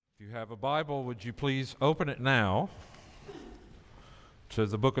you have a Bible, would you please open it now to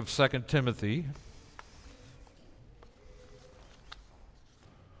the book of 2 Timothy.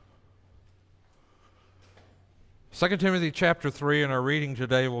 2 Timothy chapter 3, and our reading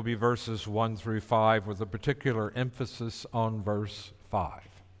today will be verses 1 through 5 with a particular emphasis on verse 5.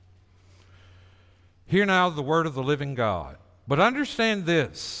 Hear now the word of the living God. But understand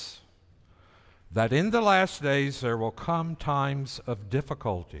this, that in the last days there will come times of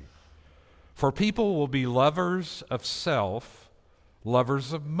difficulty. For people will be lovers of self,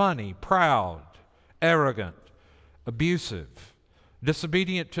 lovers of money, proud, arrogant, abusive,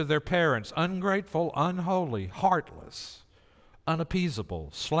 disobedient to their parents, ungrateful, unholy, heartless, unappeasable,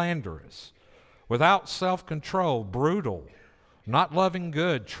 slanderous, without self-control, brutal, not loving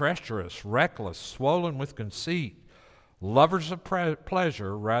good, treacherous, reckless, swollen with conceit, lovers of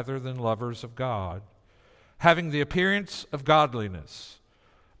pleasure rather than lovers of God, having the appearance of godliness,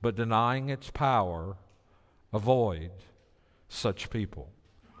 but denying its power. Avoid such people.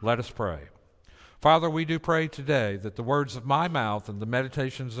 Let us pray. Father, we do pray today that the words of my mouth and the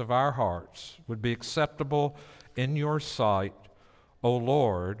meditations of our hearts would be acceptable in your sight, O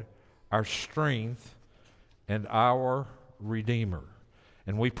Lord, our strength and our Redeemer.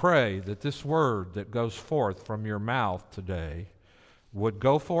 And we pray that this word that goes forth from your mouth today would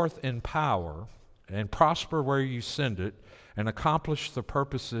go forth in power and prosper where you send it and accomplish the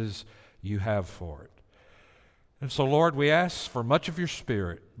purposes you have for it. And so, Lord, we ask for much of your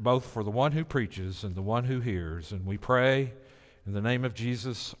Spirit, both for the one who preaches and the one who hears. And we pray in the name of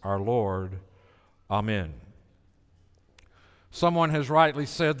Jesus our Lord. Amen. Someone has rightly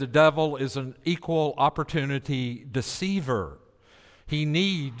said the devil is an equal opportunity deceiver. He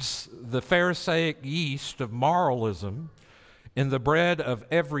needs the Pharisaic yeast of moralism in the bread of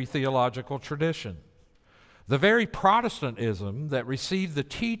every theological tradition. The very Protestantism that received the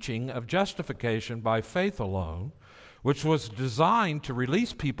teaching of justification by faith alone, which was designed to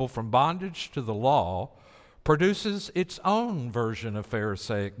release people from bondage to the law, produces its own version of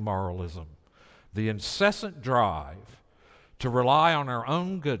Pharisaic moralism. The incessant drive to rely on our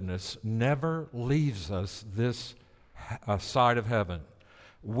own goodness never leaves us this side of heaven.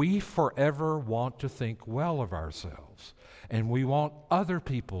 We forever want to think well of ourselves, and we want other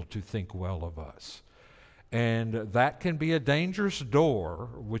people to think well of us. And that can be a dangerous door,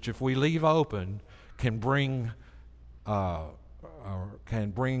 which if we leave open, can bring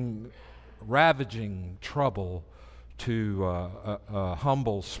ravaging trouble to a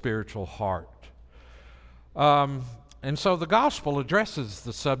humble spiritual heart. And so the gospel addresses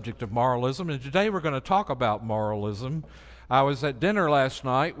the subject of moralism, and today we're going to talk about moralism. I was at dinner last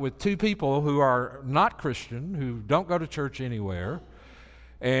night with two people who are not Christian, who don't go to church anywhere.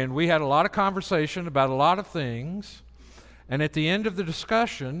 And we had a lot of conversation about a lot of things. And at the end of the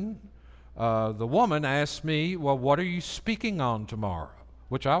discussion, the woman asked me, well, what are you speaking on tomorrow?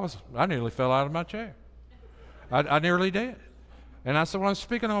 Which I nearly fell out of my chair. I nearly did. And I said, well, I'm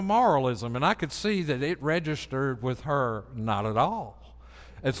speaking on moralism. And I could see that it registered with her, not at all.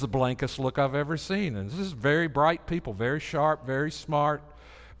 It's the blankest look I've ever seen. And this is very bright people, very sharp, very smart,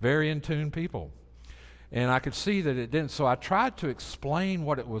 very in tune people. And I could see that it didn't. So I tried to explain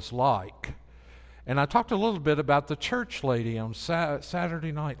what it was like. And I talked a little bit about the church lady on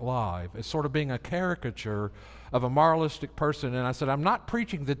Saturday Night Live as sort of being a caricature of a moralistic person. And I said, I'm not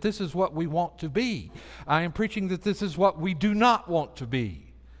preaching that this is what we want to be. I am preaching that this is what we do not want to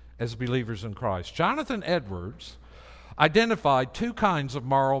be as believers in Christ. Jonathan Edwards identified two kinds of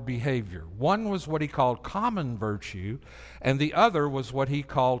moral behavior. One was what he called common virtue, and the other was what he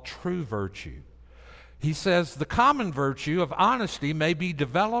called true virtue. He says the common virtue of honesty may be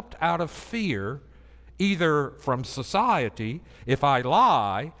developed out of fear, either from society. If I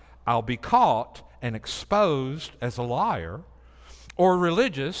lie, I'll be caught and exposed as a liar. Or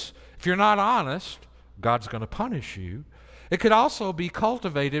religious, if you're not honest, God's going to punish you. It could also be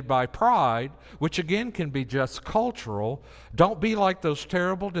cultivated by pride, which again can be just cultural. Don't be like those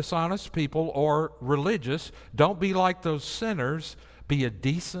terrible, dishonest people. Or religious, don't be like those sinners. Be a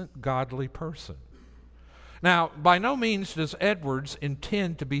decent, godly person. Now, by no means does Edwards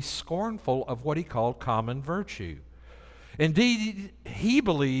intend to be scornful of what he called common virtue. Indeed, he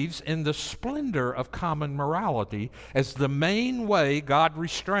believes in the splendor of common morality as the main way God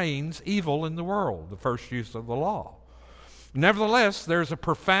restrains evil in the world, the first use of the law. Nevertheless, there's a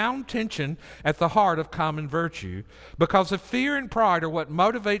profound tension at the heart of common virtue, because if fear and pride are what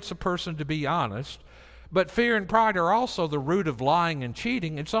motivates a person to be honest, but fear and pride are also the root of lying and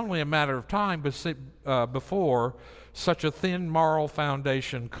cheating, it's only a matter of time before such a thin moral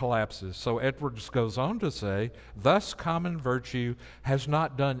foundation collapses. So Edwards goes on to say, thus common virtue has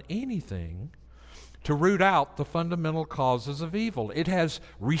not done anything to root out the fundamental causes of evil. It has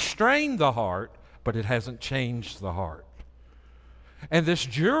restrained the heart, but it hasn't changed the heart. And this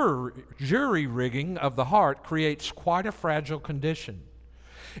jury rigging of the heart creates quite a fragile condition.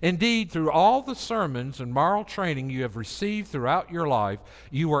 Indeed, through all the sermons and moral training you have received throughout your life,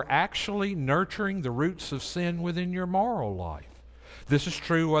 you are actually nurturing the roots of sin within your moral life. This is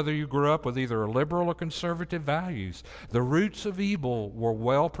true whether you grew up with either liberal or conservative values. The roots of evil were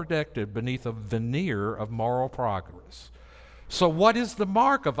well protected beneath a veneer of moral progress. So what is the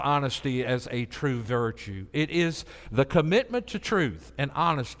mark of honesty as a true virtue? It is the commitment to truth and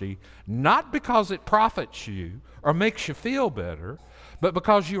honesty, not because it profits you or makes you feel better, but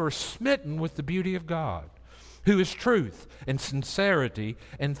because you are smitten with the beauty of God, who is truth and sincerity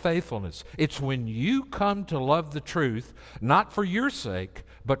and faithfulness. It's when you come to love the truth, not for your sake,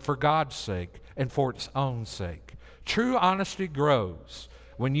 but for God's sake and for its own sake. True honesty grows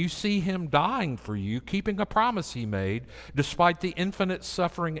when you see Him dying for you, keeping a promise He made, despite the infinite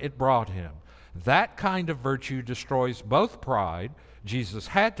suffering it brought Him. That kind of virtue destroys both pride, Jesus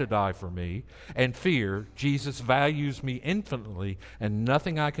had to die for me, and fear, Jesus values me infinitely, and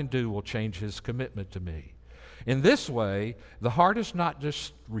nothing I can do will change His commitment to me. In this way, the heart is not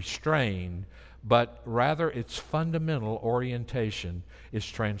just restrained, but rather its fundamental orientation is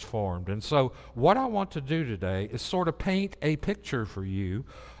transformed. And so what I want to do today is sort of paint a picture for you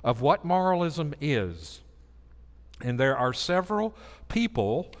of what moralism is. And there are several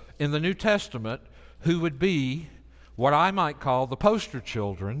people in the New Testament who would be what I might call the poster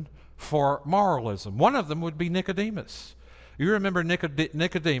children for moralism. One of them would be Nicodemus. You remember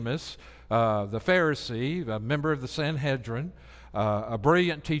Nicodemus, the Pharisee, a member of the Sanhedrin, a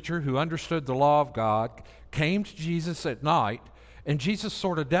brilliant teacher who understood the law of God, came to Jesus at night, and Jesus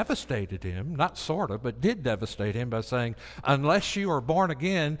sort of devastated him, not sort of, but did devastate him by saying, unless you are born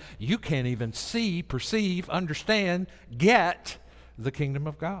again, you can't even see, perceive, understand, get the kingdom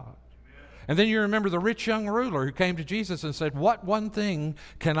of God. And then you remember the rich young ruler who came to Jesus and said, what one thing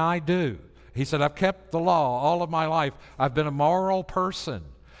can I do? He said, I've kept the law all of my life. I've been a moral person.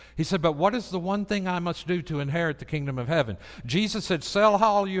 He said, but what is the one thing I must do to inherit the kingdom of heaven? Jesus said, sell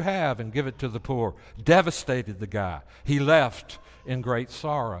all you have and give it to the poor. Devastated the guy. He left in great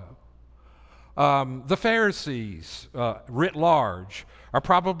sorrow. The Pharisees, writ large, are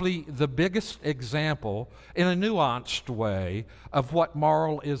probably the biggest example in a nuanced way of what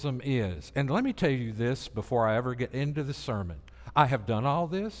moralism is. And let me tell you this before I ever get into the sermon. I have done all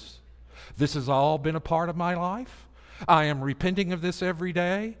this. This has all been a part of my life. I am repenting of this every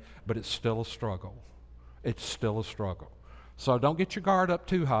day, but it's still a struggle. It's still a struggle. So don't get your guard up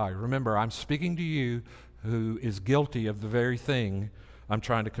too high. Remember, I'm speaking to you who is guilty of the very thing I'm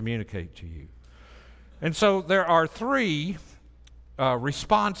trying to communicate to you. And so there are three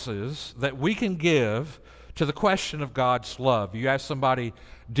responses that we can give to the question of God's love. You ask somebody,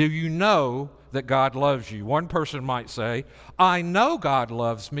 do you know that God loves you? One person might say, I know God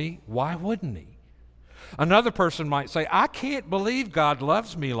loves me. Why wouldn't He? Another person might say, I can't believe God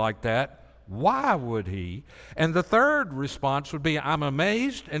loves me like that. Why would He? And the third response would be, I'm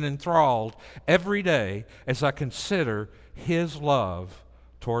amazed and enthralled every day as I consider His love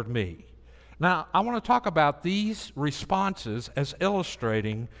toward me. Now, I want to talk about these responses as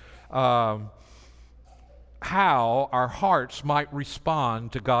illustrating how our hearts might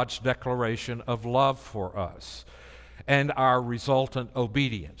respond to God's declaration of love for us and our resultant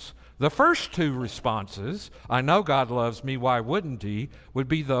obedience. The first two responses, I know God loves me, why wouldn't He, would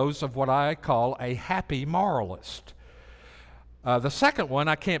be those of what I call a happy moralist. The second one,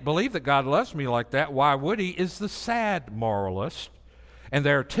 I can't believe that God loves me like that, why would He, is the sad moralist. And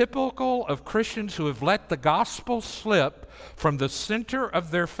they're typical of Christians who have let the gospel slip from the center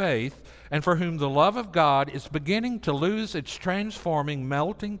of their faith and for whom the love of God is beginning to lose its transforming,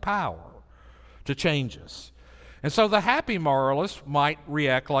 melting power to change us. And so the happy moralist might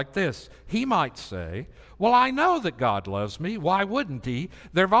react like this. He might say, well, I know that God loves me. Why wouldn't He?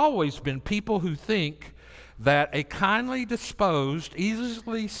 There have always been people who think that a kindly disposed,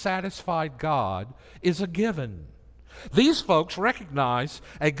 easily satisfied God is a given. These folks recognize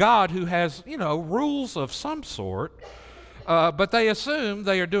a God who has, rules of some sort, but they assume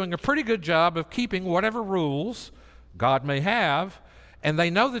they are doing a pretty good job of keeping whatever rules God may have, and they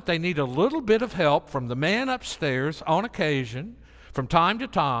know that they need a little bit of help from the man upstairs on occasion, from time to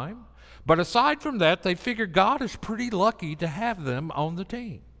time, but aside from that, they figure God is pretty lucky to have them on the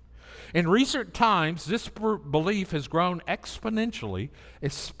team. In recent times, this belief has grown exponentially,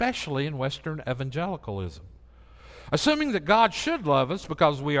 especially in Western evangelicalism. Assuming that God should love us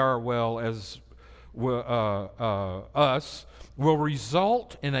because we are well as us, will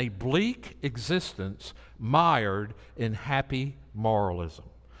result in a bleak existence mired in happy moralism.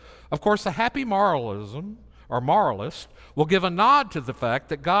 Of course, the happy moralism or moralist will give a nod to the fact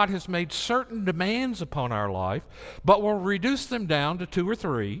that God has made certain demands upon our life, but will reduce them down to 2 or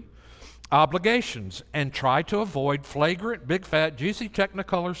 3 obligations and try to avoid flagrant, big, fat, juicy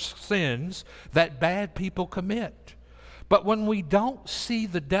technicolor sins that bad people commit. But when we don't see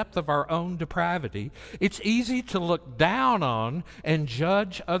the depth of our own depravity, it's easy to look down on and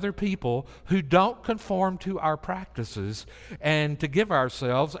judge other people who don't conform to our practices and to give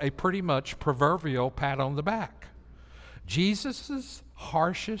ourselves a pretty much proverbial pat on the back. Jesus'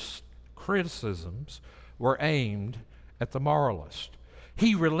 harshest criticisms were aimed at the moralist.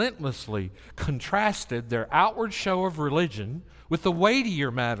 He relentlessly contrasted their outward show of religion with the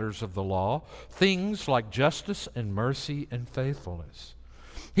weightier matters of the law, things like justice and mercy and faithfulness.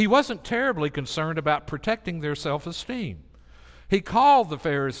 He wasn't terribly concerned about protecting their self-esteem. He called the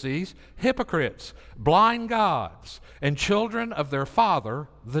Pharisees hypocrites, blind gods, and children of their father,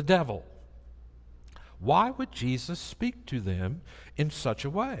 the devil. Why would Jesus speak to them in such a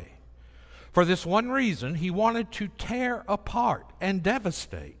way? For this one reason, he wanted to tear apart and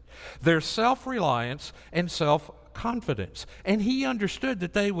devastate their self-reliance and self-confidence. And he understood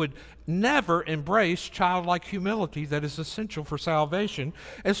that they would never embrace childlike humility that is essential for salvation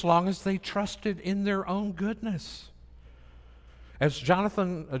as long as they trusted in their own goodness. As John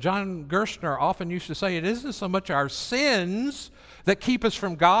Gerstner often used to say, it isn't so much our sins that keep us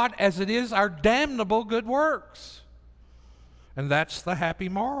from God as it is our damnable good works. And that's the happy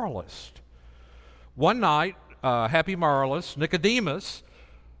moralist. One night, happy moralist Nicodemus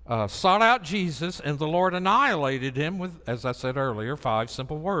sought out Jesus, and the Lord annihilated him with, as I said earlier, 5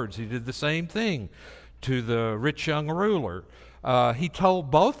 simple words. He did the same thing to the rich young ruler. He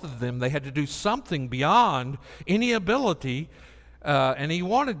told both of them they had to do something beyond any ability, and he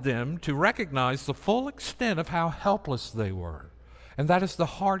wanted them to recognize the full extent of how helpless they were. And that is the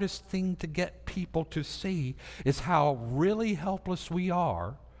hardest thing to get people to see, is how really helpless we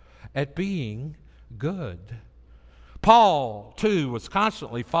are at being good. Paul, too, was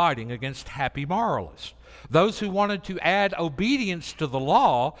constantly fighting against happy moralists, those who wanted to add obedience to the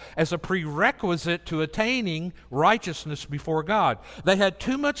law as a prerequisite to attaining righteousness before God. They had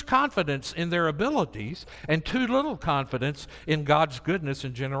too much confidence in their abilities and too little confidence in God's goodness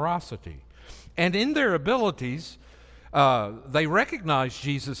and generosity. And in their abilities, they recognized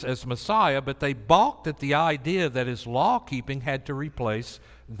Jesus as Messiah, but they balked at the idea that his law-keeping had to replace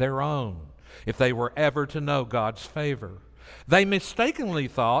their own if they were ever to know God's favor. They mistakenly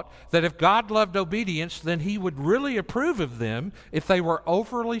thought that if God loved obedience, then he would really approve of them if they were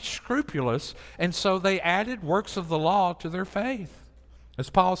overly scrupulous, and so they added works of the law to their faith. As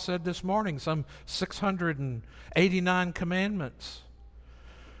Paul said this morning, some 689 commandments.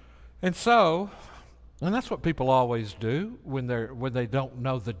 And that's what people always do when they don't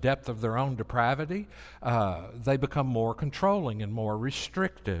know the depth of their own depravity. They become more controlling and more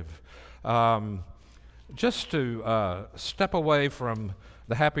restrictive. Just to step away from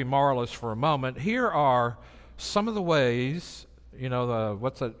the happy moralist for a moment, here are some of the ways,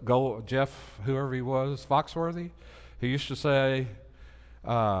 what's that goal, Jeff, whoever he was, Foxworthy, who used to say,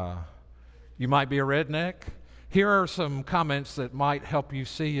 you might be a redneck. Here are some comments that might help you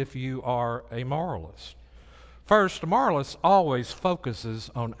see if you are a moralist. First, a moralist always focuses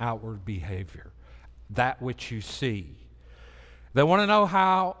on outward behavior, that which you see. They want to know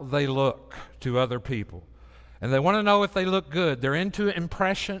how they look to other people. And they want to know if they look good. They're into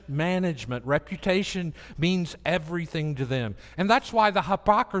impression management. Reputation means everything to them. And that's why the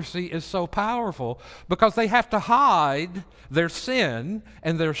hypocrisy is so powerful, because they have to hide their sin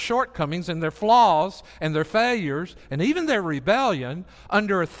and their shortcomings and their flaws and their failures and even their rebellion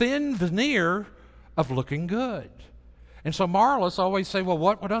under a thin veneer of looking good. And so moralists always say, well,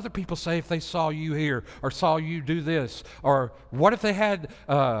 what would other people say if they saw you here or saw you do this? Or what if they had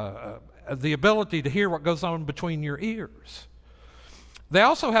the ability to hear what goes on between your ears? They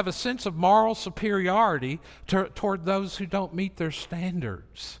also have a sense of moral superiority toward those who don't meet their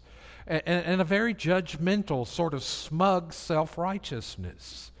standards, and a very judgmental, sort of smug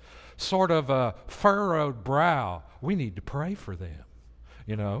self-righteousness, sort of a furrowed brow. We need to pray for them.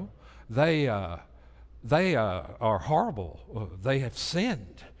 They are horrible. They have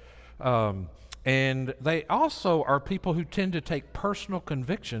sinned. And they also are people who tend to take personal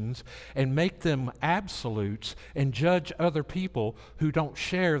convictions and make them absolutes and judge other people who don't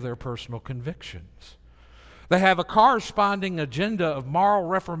share their personal convictions. They have a corresponding agenda of moral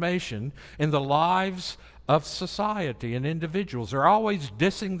reformation in the lives of society and individuals. They're always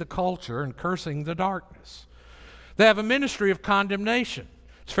dissing the culture and cursing the darkness. They have a ministry of condemnation.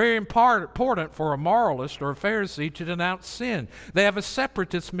 It's very important for a moralist or a Pharisee to denounce sin. They have a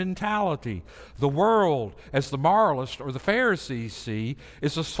separatist mentality. The world, as the moralist or the Pharisees see,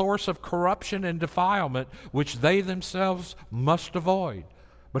 is a source of corruption and defilement which they themselves must avoid.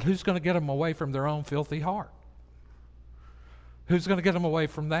 But who's going to get them away from their own filthy heart? Who's going to get them away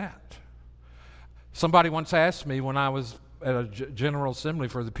from that? Somebody once asked me when I was at a General Assembly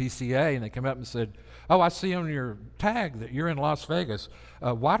for the PCA, and they came up and said, "Oh, I see on your tag that you're in Las Vegas.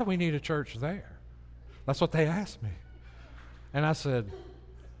 Why do we need a church there?" That's what they asked me. And I said,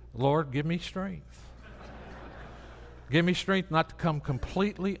 "Lord, give me strength. Give me strength not to come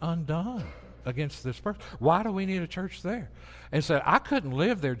completely undone against this person. Why do we need a church there?" And said, "I couldn't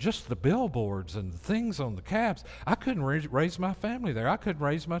live there, just the billboards and the things on the cabs. I couldn't raise my family there. I couldn't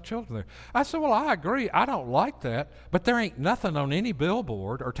raise my children there." I said, "Well, I agree. I don't like that, but there ain't nothing on any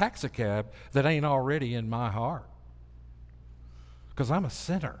billboard or taxi cab that ain't already in my heart, because I'm a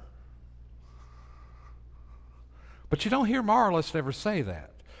sinner." But you don't hear moralists ever say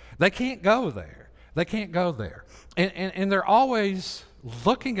that. They can't go there. They can't go there. And they're always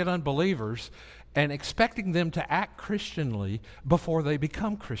looking at unbelievers and expecting them to act Christianly before they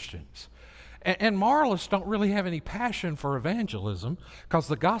become Christians. And moralists don't really have any passion for evangelism because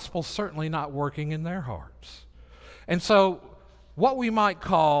the gospel's certainly not working in their hearts. And so what we might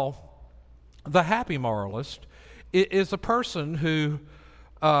call the happy moralist is a person who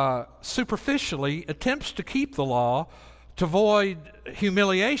superficially attempts to keep the law to avoid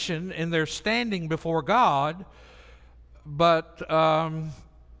humiliation in their standing before God, but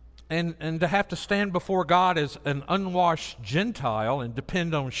and to have to stand before God as an unwashed Gentile and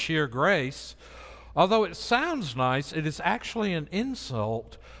depend on sheer grace. Although it sounds nice, it is actually an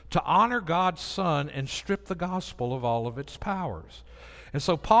insult to honor God's Son and strip the gospel of all of its powers. And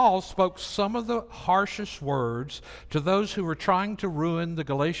so Paul spoke some of the harshest words to those who were trying to ruin the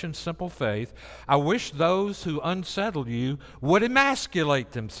Galatian simple faith. "I wish those who unsettle you would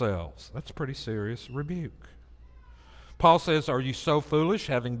emasculate themselves." That's a pretty serious rebuke. Paul says, "Are you so foolish,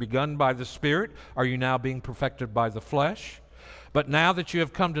 having begun by the Spirit, are you now being perfected by the flesh? But now that you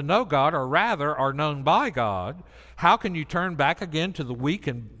have come to know God, or rather are known by God, how can you turn back again to the weak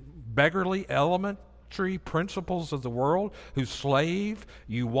and beggarly elementary principles of the world, whose slave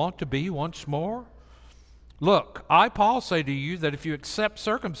you want to be once more? Look, I, Paul, say to you that if you accept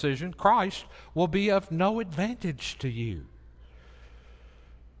circumcision, Christ will be of no advantage to you."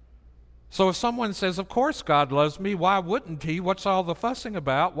 So if someone says, "Of course God loves me, why wouldn't he? What's all the fussing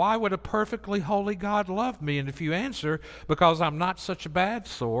about? Why would a perfectly holy God love me?" And if you answer, "Because I'm not such a bad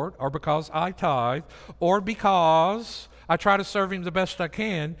sort, or because I tithe, or because I try to serve him the best I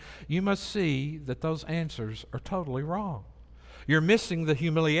can," you must see that those answers are totally wrong. You're missing the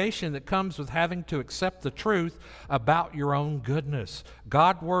humiliation that comes with having to accept the truth about your own goodness.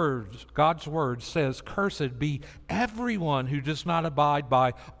 God's word says, "Cursed be everyone who does not abide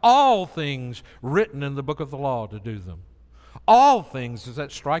by all things written in the book of the law to do them." All things, does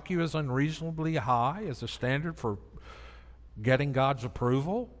that strike you as unreasonably high as a standard for getting God's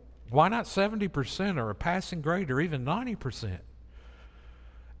approval? Why not 70% or a passing grade or even 90%?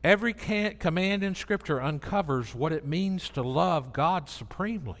 Every command in Scripture uncovers what it means to love God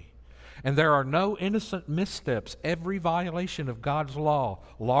supremely. And there are no innocent missteps. Every violation of God's law,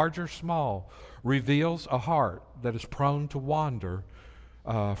 large or small, reveals a heart that is prone to wander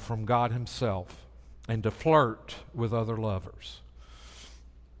from God himself and to flirt with other lovers.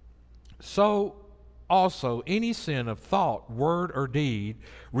 So also, any sin of thought, word, or deed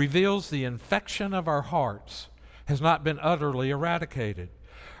reveals the infection of our hearts has not been utterly eradicated.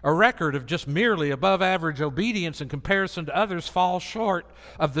 A record of just merely above average obedience in comparison to others falls short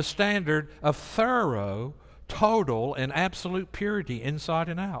of the standard of thorough, total, and absolute purity inside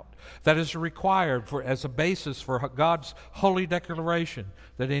and out that is required as a basis for God's holy declaration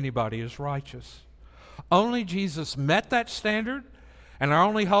that anybody is righteous. Only Jesus met that standard, and our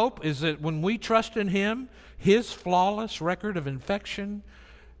only hope is that when we trust in him, his flawless record of infection,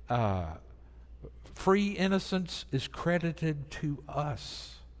 free innocence is credited to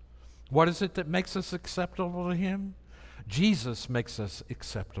us. What is it that makes us acceptable to him? Jesus makes us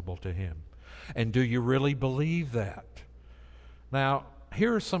acceptable to him. And do you really believe that? Now,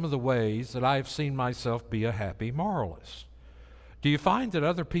 here are some of the ways that I have seen myself be a happy moralist. Do you find that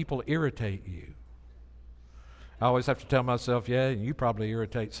other people irritate you? I always have to tell myself, yeah, you probably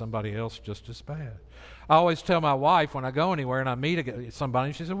irritate somebody else just as bad. I always tell my wife when I go anywhere and I meet somebody,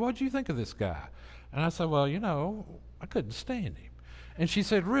 and she said, what do you think of this guy? And I said, well, I couldn't stand him. And she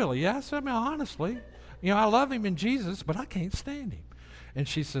said, really? Yeah. I said, honestly, I love him in Jesus, but I can't stand him. And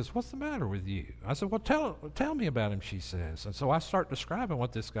she says, what's the matter with you? I said, well, tell me about him, she says. And so I start describing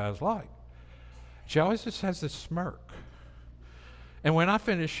what this guy's like. She always just has this smirk. And when I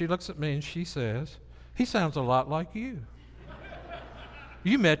finish, she looks at me and she says, he sounds a lot like you.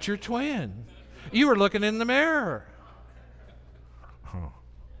 You met your twin. You were looking in the mirror.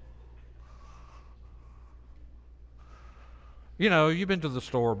 You've been to the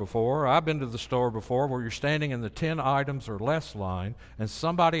store before. I've been to the store before where you're standing in the 10 items or less line and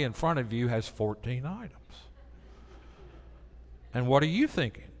somebody in front of you has 14 items. And what are you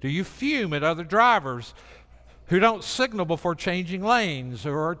thinking? Do you fume at other drivers who don't signal before changing lanes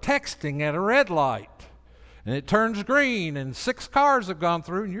or are texting at a red light and it turns green and 6 cars have gone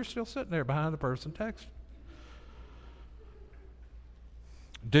through and you're still sitting there behind the person texting?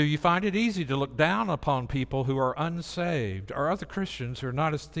 Do you find it easy to look down upon people who are unsaved or other Christians who are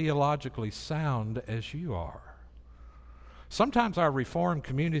not as theologically sound as you are? Sometimes our Reformed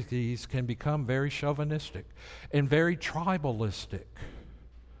communities can become very chauvinistic and very tribalistic.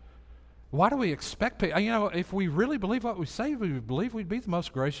 Why do we expect people? If we really believe what we say, we would believe we'd be the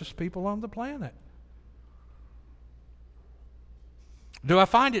most gracious people on the planet. Do I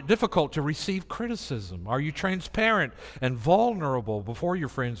find it difficult to receive criticism? Are you transparent and vulnerable before your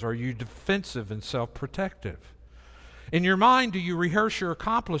friends? Or are you defensive and self-protective? In your mind, do you rehearse your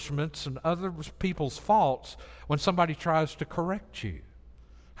accomplishments and other people's faults when somebody tries to correct you?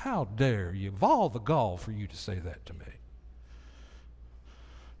 How dare you? Of all the gall for you to say that to me.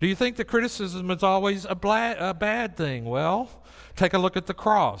 Do you think that criticism is always a bad thing? Well, take a look at the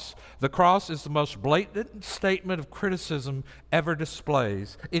cross. The cross is the most blatant statement of criticism ever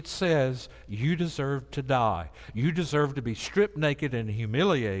displays. It says, you deserve to die. You deserve to be stripped naked and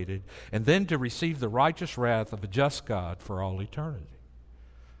humiliated, and then to receive the righteous wrath of a just God for all eternity.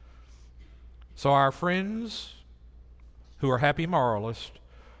 So our friends who are happy moralists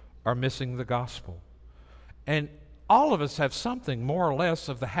are missing the gospel. And all of us have something more or less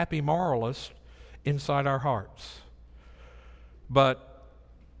of the happy moralist inside our hearts. But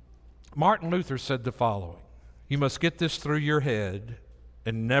Martin Luther said the following: you must get this through your head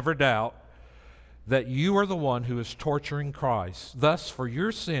and never doubt that you are the one who is torturing Christ. Thus, for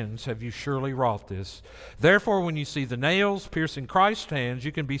your sins have you surely wrought this. Therefore, when you see the nails piercing Christ's hands,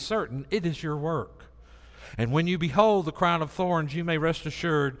 you can be certain it is your work. And when you behold the crown of thorns, you may rest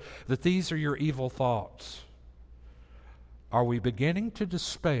assured that these are your evil thoughts. Are we beginning to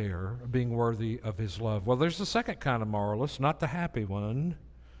despair of being worthy of his love? Well, there's the second kind of moralist, not the happy one,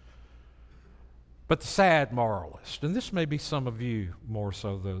 but the sad moralist. And this may be some of you more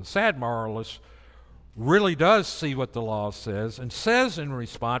so. The sad moralist really does see what the law says and says in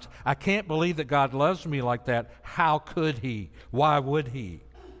response, I can't believe that God loves me like that. How could he? Why would he?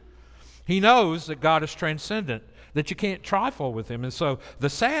 He knows that God is transcendent, that you can't trifle with him. And so the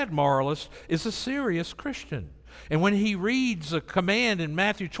sad moralist is a serious Christian. And when he reads a command in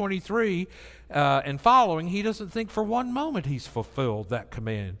Matthew 23 and following, he doesn't think for one moment he's fulfilled that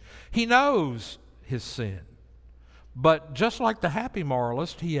command. He knows his sin. But just like the happy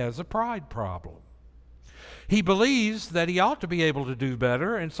moralist, he has a pride problem. He believes that he ought to be able to do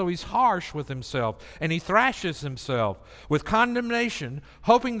better, and so he's harsh with himself, and he thrashes himself with condemnation,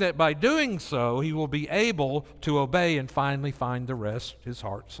 hoping that by doing so he will be able to obey and finally find the rest his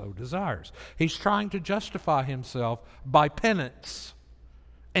heart so desires. He's trying to justify himself by penance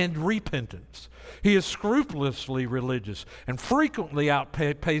and repentance. He is scrupulously religious and frequently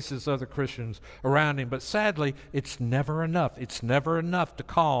outpaces other Christians around him, but sadly, it's never enough. It's never enough to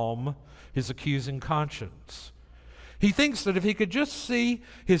calm his accusing conscience. He thinks that if he could just see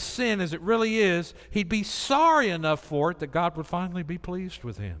his sin as it really is, he'd be sorry enough for it that God would finally be pleased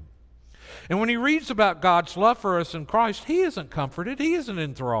with him. And when he reads about God's love for us in Christ, he isn't comforted, he isn't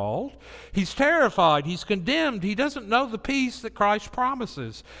enthralled. He's terrified, he's condemned, he doesn't know the peace that Christ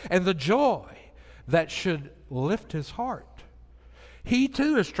promises and the joy that should lift his heart. He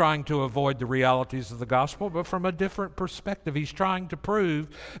too is trying to avoid the realities of the gospel, but from a different perspective. He's trying to prove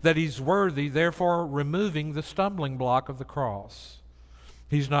that he's worthy, therefore removing the stumbling block of the cross.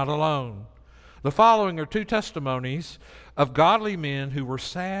 He's not alone. The following are two testimonies of godly men who were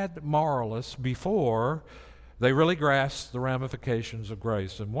sad moralists before they really grasped the ramifications of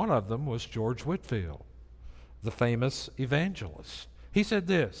grace. And one of them was George Whitefield, the famous evangelist. He said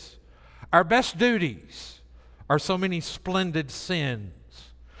this: our best duties are so many splendid sins,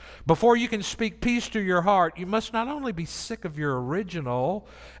 Before you can speak peace to your heart, you must not only be sick of your original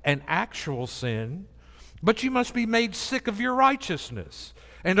and actual sin, but you must be made sick of your righteousness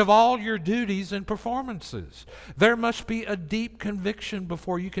and of all your duties and performances. There must be a deep conviction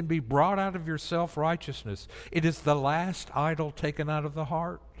before you can be brought out of your self-righteousness. It is the last idol taken out of the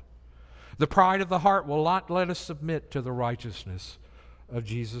heart. The pride of the heart will not let us submit to the righteousness of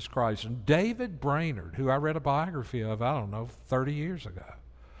Jesus Christ. And David Brainerd, who I read a biography of, 30 years ago,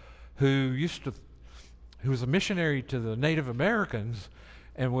 who was a missionary to the Native Americans,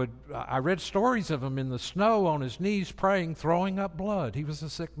 and I read stories of him in the snow on his knees praying, throwing up blood. He was a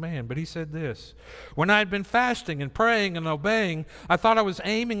sick man, but he said this: when I had been fasting and praying and obeying, I thought I was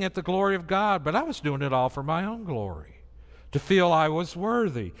aiming at the glory of God, but I was doing it all for my own glory, to feel I was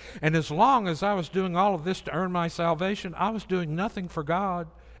worthy. And as long as I was doing all of this to earn my salvation, I was doing nothing for God,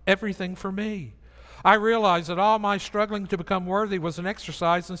 everything for me. I realized that all my struggling to become worthy was an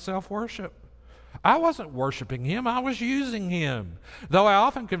exercise in self-worship. I wasn't worshiping Him, I was using Him. Though I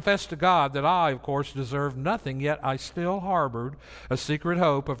often confessed to God that I, of course, deserved nothing, yet I still harbored a secret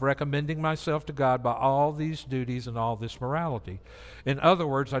hope of recommending myself to God by all these duties and all this morality. In other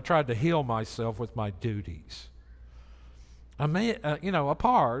words, I tried to heal myself with my duties.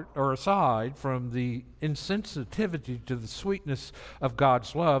 Apart or aside from the insensitivity to the sweetness of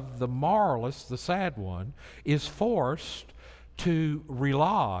God's love, the moralist, the sad one, is forced to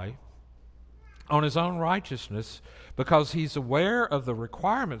rely on his own righteousness because he's aware of the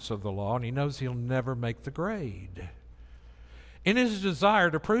requirements of the law and he knows he'll never make the grade. In his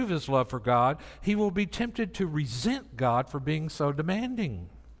desire to prove his love for God, he will be tempted to resent God for being so demanding.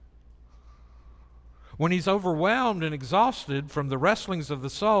 When he's overwhelmed and exhausted from the wrestlings of the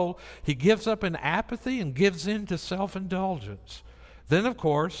soul, he gives up in apathy and gives in to self-indulgence. Then, of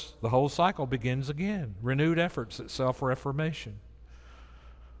course, the whole cycle begins again, renewed efforts at self-reformation.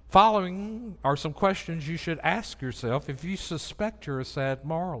 Following are some questions you should ask yourself if you suspect you're a sad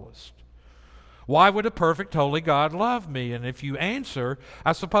moralist. Why would a perfect, holy God love me? And if you answer,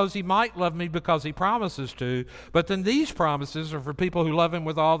 I suppose He might love me because He promises to, but then these promises are for people who love Him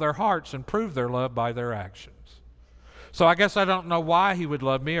with all their hearts and prove their love by their actions. So I guess I don't know why He would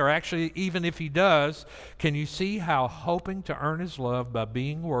love me, or actually, even if He does, can you see how hoping to earn His love by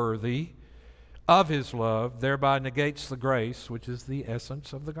being worthy of His love thereby negates the grace, which is the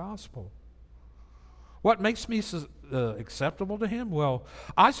essence of the gospel? What makes me acceptable to Him? Well,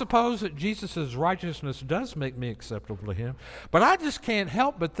 I suppose that Jesus' righteousness does make me acceptable to Him, but I just can't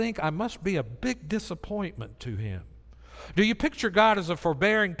help but think I must be a big disappointment to Him. Do you picture God as a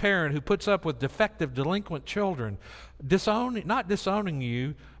forbearing parent who puts up with defective, delinquent children, not disowning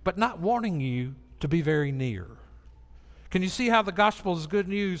you, but not wanting you to be very near? Can you see how the gospel is good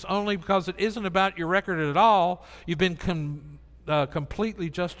news only because it isn't about your record at all? You've been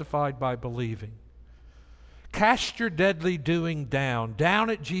completely justified by believing. Cast your deadly doing down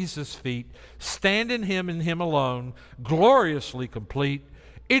at Jesus' feet, stand in Him and Him alone, gloriously complete.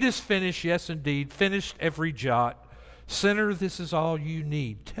 It is finished, yes indeed, finished every jot. Sinner, this is all you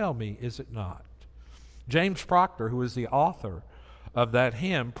need. Tell me, is it not? James Proctor, who is the author of that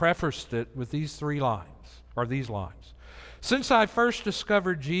hymn, prefaced it with these lines. Since I first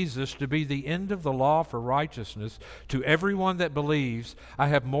discovered Jesus to be the end of the law for righteousness to everyone that believes, I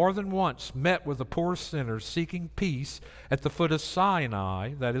have more than once met with a poor sinner seeking peace at the foot of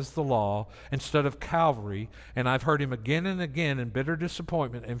Sinai, that is the law, instead of Calvary, and I've heard him again and again in bitter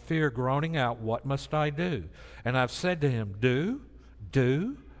disappointment and fear groaning out, what must I do? And I've said to him,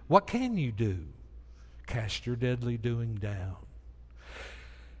 do? What can you do? Cast your deadly doing down.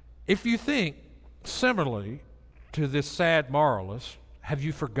 If you think similarly to this sad moralist, have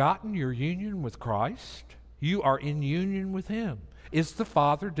you forgotten your union with Christ? You are in union with Him. Is the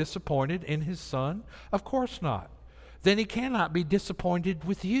Father disappointed in His Son? Of course not. Then He cannot be disappointed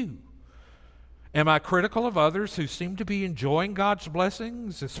with you. Am I critical of others who seem to be enjoying God's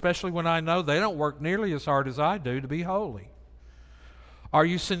blessings, especially when I know they don't work nearly as hard as I do to be holy? Are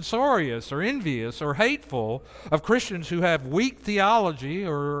you censorious or envious or hateful of Christians who have weak theology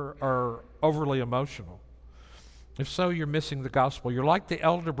or are overly emotional? If so, you're missing the gospel. You're like the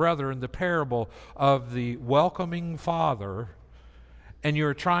elder brother in the parable of the welcoming father, and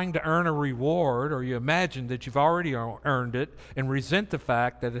you're trying to earn a reward, or you imagine that you've already earned it and resent the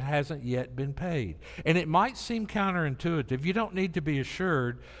fact that it hasn't yet been paid. And it might seem counterintuitive. You don't need to be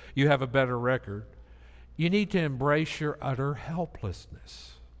assured you have a better record. You need to embrace your utter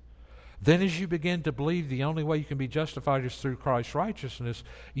helplessness. Then as you begin to believe the only way you can be justified is through Christ's righteousness,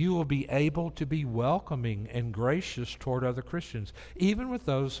 you will be able to be welcoming and gracious toward other Christians, even with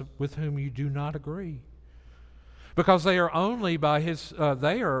those with whom you do not agree. because they are only by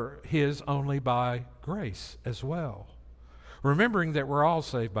they are His only by grace as well. Remembering that we're all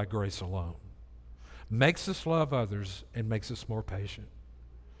saved by grace alone makes us love others and makes us more patient.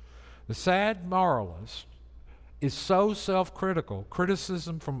 The sad moralist is so self-critical,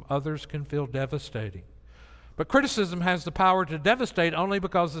 criticism from others can feel devastating. But criticism has the power to devastate only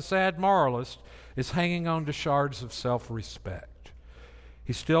because the sad moralist is hanging on to shards of self-respect.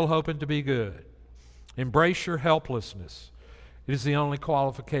 He's still hoping to be good. Embrace your helplessness. It is the only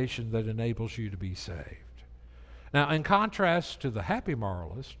qualification that enables you to be saved. Now, in contrast to the happy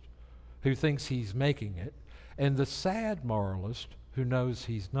moralist who thinks he's making it, and the sad moralist who knows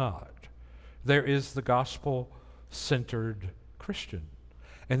he's not, there is the gospel-centered Christian.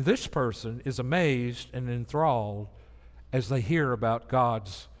 And this person is amazed and enthralled as they hear about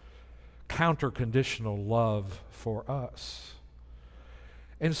God's counter-conditional love for us.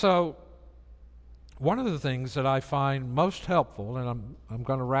 And so, one of the things that I find most helpful, and I'm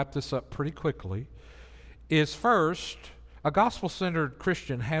going to wrap this up pretty quickly, is first, a gospel-centered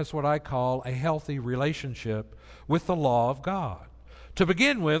Christian has what I call a healthy relationship with the law of God. To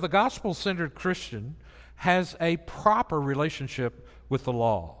begin with, a gospel-centered Christian has a proper relationship with the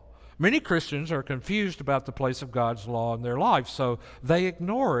law. Many Christians are confused about the place of God's law in their life, so they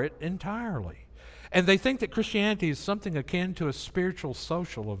ignore it entirely. And they think that Christianity is something akin to a spiritual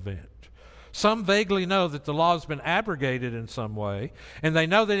social event. Some vaguely know that the law has been abrogated in some way, and they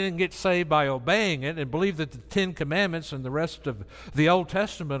know they didn't get saved by obeying it, and believe that the Ten Commandments and the rest of the Old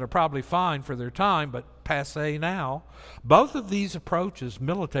Testament are probably fine for their time, but passé now. Both of these approaches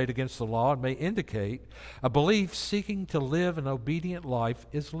militate against the law and may indicate a belief seeking to live an obedient life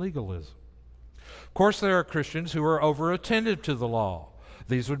is legalism. Of course, there are Christians who are over-attentive to the law.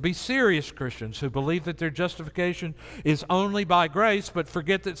 These would be serious Christians who believe that their justification is only by grace, but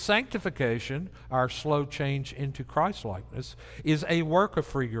forget that sanctification, our slow change into Christ-likeness, is a work of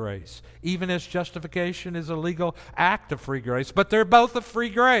free grace, even as justification is a legal act of free grace, but they're both of free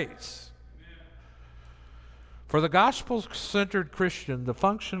grace. Amen. For the gospel-centered Christian, the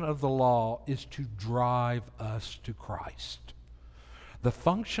function of the law is to drive us to Christ. The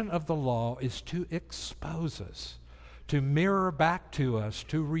function of the law is to expose us, to mirror back to us,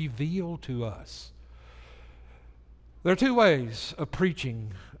 to reveal to us. There are two ways of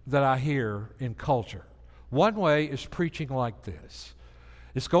preaching that I hear in culture. One way is preaching like this.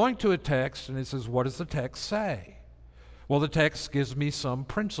 It's going to a text and it says, what does the text say? Well, the text gives me some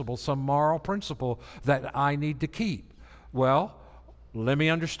principle, some moral principle that I need to keep. Well, let me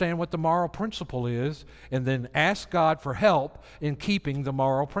understand what the moral principle is and then ask God for help in keeping the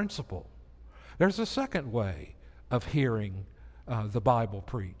moral principle. There's a second way of hearing the Bible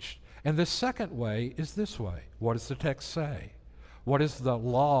preached. And the second way is this way. What does the text say? What is the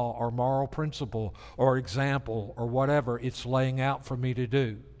law or moral principle or example or whatever it's laying out for me to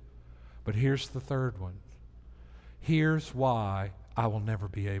do? But here's the third one. Here's why I will never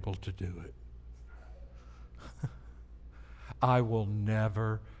be able to do it. I will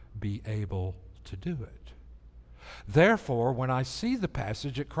never be able to do it. Therefore, when I see the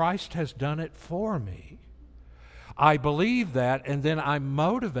passage that Christ has done it for me, I believe that, and then I'm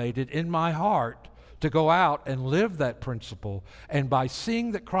motivated in my heart to go out and live that principle. And by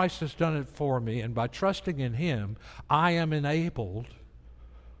seeing that Christ has done it for me and by trusting in Him, I am enabled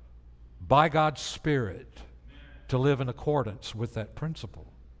by God's Spirit to live in accordance with that principle.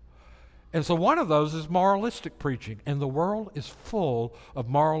 And so one of those is moralistic preaching, and the world is full of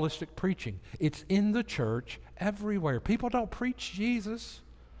moralistic preaching. It's in the church everywhere. People don't preach Jesus.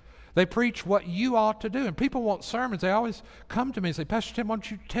 They preach what you ought to do. And people want sermons. They always come to me and say, Pastor Tim, why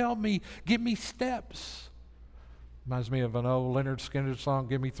don't you tell me, give me steps. Reminds me of an old Leonard Skinner song,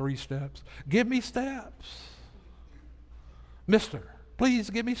 Give Me 3 Steps. Give me steps. Mister, please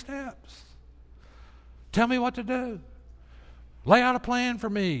give me steps. Tell me what to do. Lay out a plan for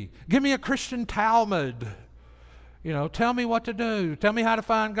me. Give me a Christian Talmud. Tell me what to do. Tell me how to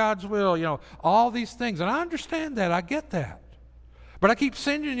find God's will. All these things. And I understand that. I get that. But I keep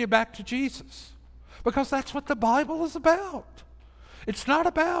sending you back to Jesus because that's what the Bible is about. It's not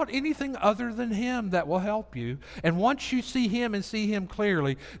about anything other than Him that will help you. And once you see Him and see Him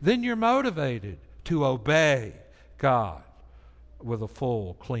clearly, then you're motivated to obey God with a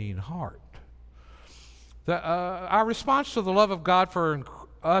full, clean heart. Our response to the love of God for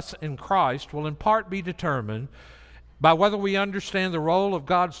us in Christ will in part be determined by whether we understand the role of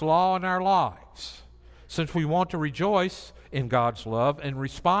God's law in our lives. Since we want to rejoice in God's love and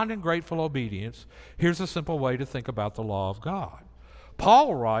respond in grateful obedience, here's a simple way to think about the law of God.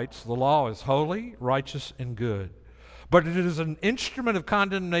 Paul writes, the law is holy, righteous, and good. But it is an instrument of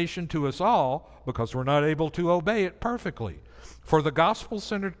condemnation to us all because we're not able to obey it perfectly. For the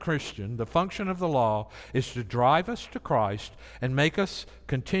gospel-centered Christian, the function of the law is to drive us to Christ and make us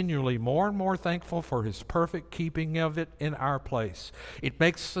continually more and more thankful for His perfect keeping of it in our place. It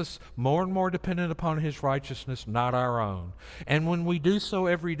makes us more and more dependent upon His righteousness, not our own. And when we do so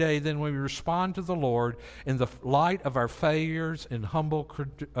every day, then we respond to the Lord in the light of our failures in humble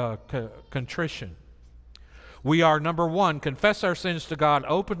contrition. We are, number one, confess our sins to God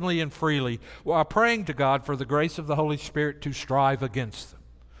openly and freely while praying to God for the grace of the Holy Spirit to strive against them.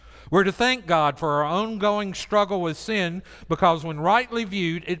 We're to thank God for our ongoing struggle with sin because when rightly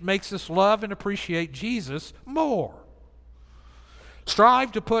viewed, it makes us love and appreciate Jesus more.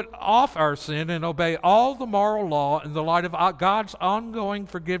 Strive to put off our sin and obey all the moral law in the light of God's ongoing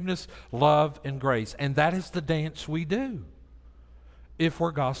forgiveness, love, and grace. And that is the dance we do if we're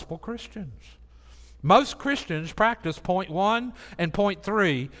gospel Christians. Most Christians practice point 1 and point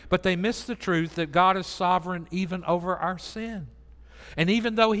 3, but they miss the truth that God is sovereign even over our sin. And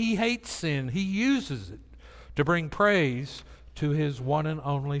even though He hates sin, He uses it to bring praise to His one and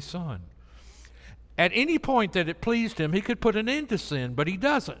only Son. At any point that it pleased Him, He could put an end to sin, but He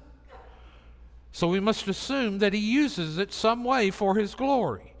doesn't. So we must assume that He uses it some way for His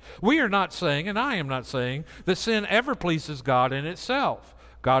glory. We are not saying, and I am not saying, that sin ever pleases God in itself.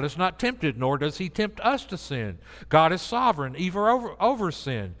 God is not tempted, nor does He tempt us to sin. God is sovereign, even over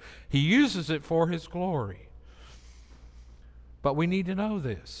sin. He uses it for His glory. But we need to know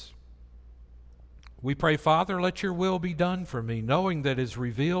this. We pray, Father, let your will be done for me, knowing that His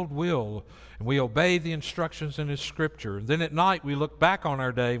revealed will, and we obey the instructions in His Scripture. And then at night we look back on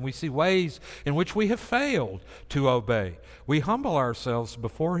our day and we see ways in which we have failed to obey. We humble ourselves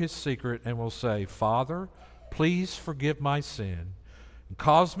before His secret and will say, Father, please forgive my sin and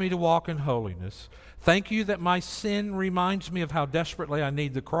cause me to walk in holiness. Thank you that my sin reminds me of how desperately I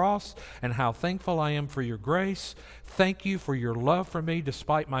need the cross and how thankful I am for your grace. Thank you for your love for me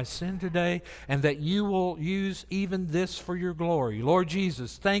despite my sin today, and that you will use even this for your glory. Lord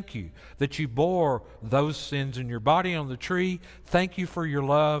Jesus, thank you that you bore those sins in your body on the tree. Thank you for your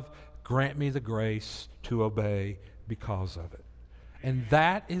love. Grant me the grace to obey because of it. And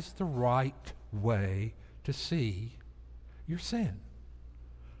that is the right way to see your sin.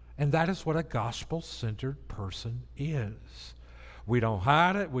 And that is what a gospel-centered person is. We don't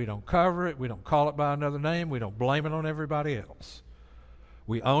hide it. We don't cover it. We don't call it by another name. We don't blame it on everybody else.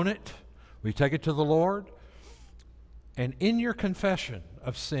 We own it. We take it to the Lord. And in your confession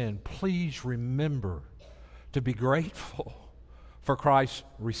of sin, please remember to be grateful for Christ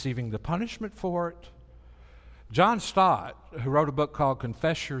receiving the punishment for it. John Stott, who wrote a book called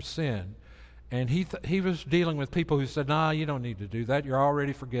Confess Your Sin, and he was dealing with people who said, nah, you don't need to do that. You're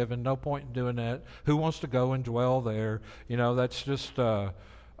already forgiven. No point in doing that. Who wants to go and dwell there? You know, that's just,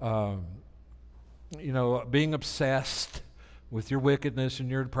 being obsessed with your wickedness and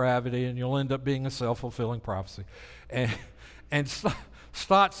your depravity, and you'll end up being a self-fulfilling prophecy. And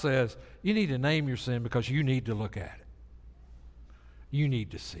Stott says, you need to name your sin because you need to look at it. You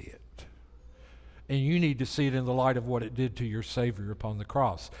need to see it. And you need to see it in the light of what it did to your Savior upon the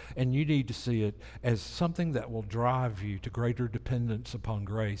cross. And you need to see it as something that will drive you to greater dependence upon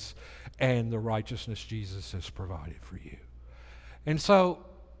grace and the righteousness Jesus has provided for you. And so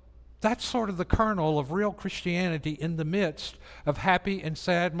that's sort of the kernel of real Christianity in the midst of happy and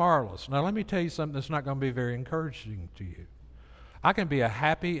sad moralists. Now let me tell you something that's not going to be very encouraging to you. I can be a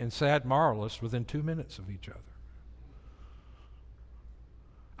happy and sad moralist within 2 minutes of each other.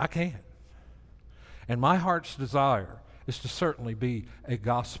 I can. And my heart's desire is to certainly be a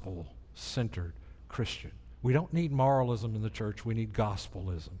gospel-centered Christian. We don't need moralism in the church. We need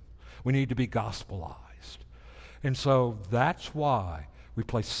gospelism. We need to be gospelized. And so that's why we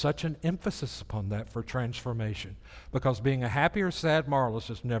place such an emphasis upon that for transformation, because being a happy or sad moralist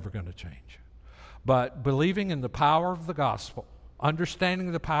is never going to change. But believing in the power of the gospel,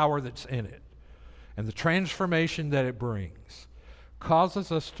 understanding the power that's in it, and the transformation that it brings,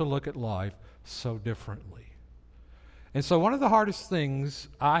 causes us to look at life so differently. And so one of the hardest things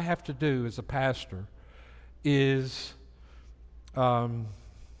I have to do as a pastor is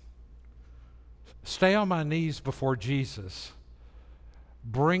stay on my knees before Jesus,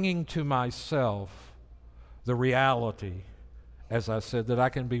 bringing to myself the reality, as I said, that I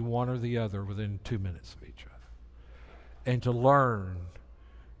can be one or the other within 2 minutes of each other. And to learn,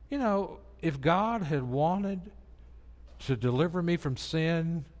 if God had wanted to deliver me from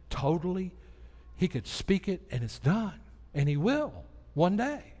sin totally, He could speak it and it's done. And He will one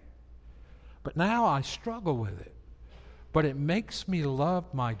day. But now I struggle with it. But it makes me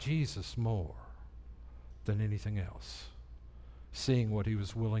love my Jesus more than anything else. Seeing what he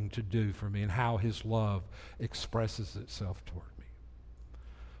was willing to do for me and how his love expresses itself toward me.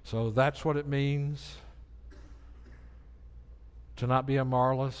 So that's what it means to not be a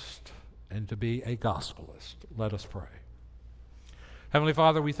moralist and to be a gospelist. Let us pray. Heavenly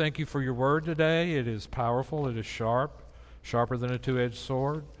Father, we thank you for your word today. It is powerful. It is sharp, sharper than a two-edged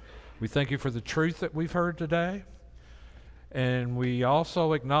sword. We thank you for the truth that we've heard today. And we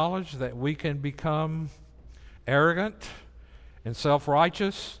also acknowledge that we can become arrogant and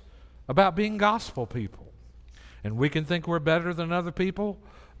self-righteous about being gospel people. And we can think we're better than other people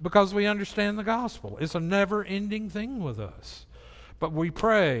because we understand the gospel. It's a never-ending thing with us. But we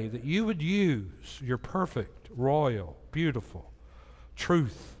pray that you would use your perfect, royal, beautiful,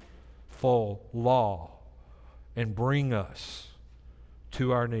 truthful law and bring us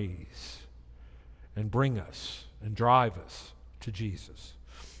to our knees and bring us and drive us to Jesus.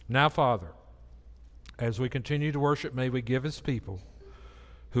 Now, Father, as we continue to worship, may we give as people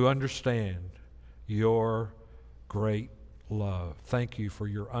who understand your great love. Thank you for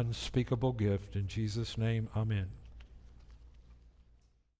your unspeakable gift. In Jesus' name, amen.